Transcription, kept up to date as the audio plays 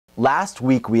Last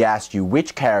week we asked you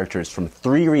which characters from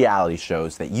 3 reality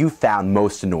shows that you found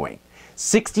most annoying.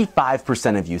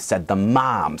 65% of you said the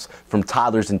moms from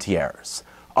Toddlers and Tiaras,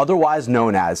 otherwise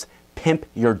known as Pimp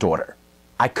Your Daughter.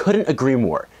 I couldn't agree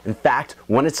more. In fact,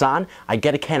 when it's on, I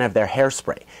get a can of their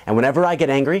hairspray, and whenever I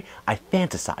get angry, I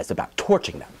fantasize about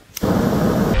torching them.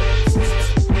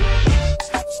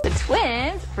 The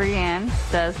twins, Brienne,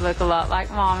 does look a lot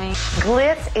like Mommy.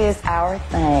 Glitz is our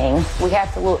thing. We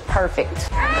have to look perfect.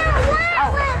 Oh,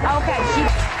 okay.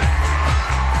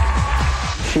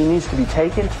 She needs to be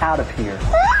taken out of here.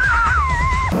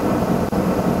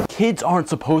 Kids aren't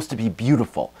supposed to be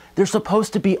beautiful. They're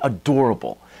supposed to be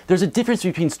adorable. There's a difference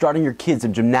between starting your kids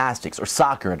in gymnastics or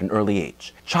soccer at an early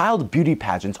age. Child beauty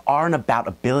pageants aren't about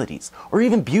abilities or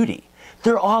even beauty.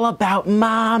 They're all about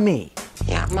mommy.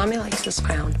 Yeah, Mommy likes this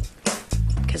crown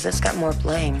because it's got more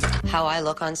bling. How I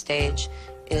look on stage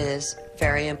is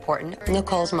very important.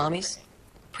 Nicole's mommy's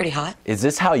pretty hot. Is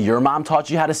this how your mom taught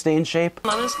you how to stay in shape?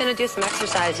 Mama's gonna do some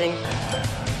exercising.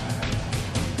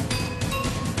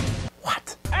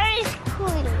 What? Ice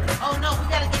cream. Oh no, we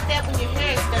gotta get that when your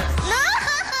hair is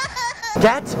done.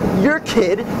 Get your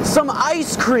kid some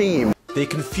ice cream! They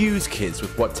confuse kids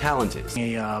with what talent is.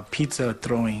 A pizza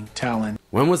throwing talent.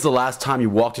 When was the last time you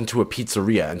walked into a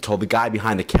pizzeria and told the guy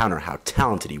behind the counter how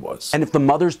talented he was? And if the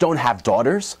mothers don't have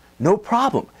daughters, no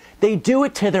problem. They do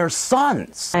it to their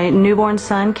sons. My newborn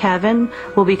son, Kevin,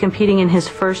 will be competing in his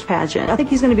first pageant. I think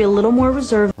he's going to be a little more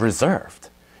reserved. Reserved?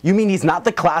 You mean he's not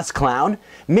the class clown?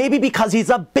 Maybe because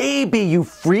he's a baby, you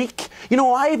freak. You know,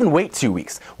 why even wait 2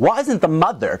 weeks? Why doesn't the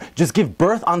mother just give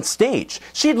birth on stage?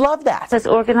 She'd love that. Let's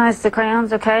organize the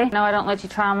crayons, okay? No, I don't let you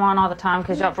try them on all the time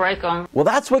because you'll break them. Well,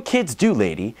 that's what kids do,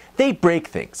 lady. They break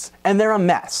things, and they're a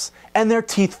mess, and their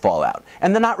teeth fall out,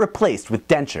 and they're not replaced with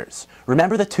dentures.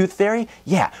 Remember the tooth fairy?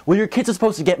 Yeah, well, your kids are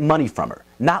supposed to get money from her,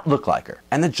 not look like her.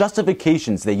 And the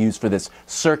justifications they use for this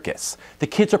circus. The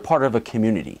kids are part of a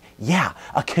community. Yeah,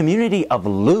 a community of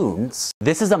loons.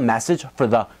 This is a message for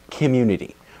the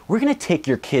community. We're gonna take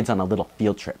your kids on a little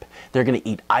field trip. They're gonna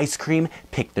eat ice cream,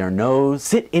 pick their nose,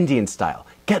 sit Indian style,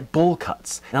 get bowl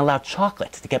cuts, and allow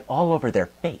chocolate to get all over their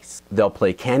face. They'll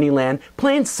play Candyland,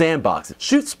 play in sandboxes,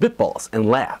 shoot spitballs, and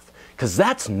laugh, because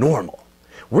that's normal.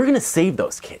 We're gonna save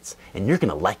those kids, and you're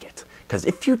gonna like it, because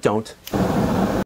if you don't,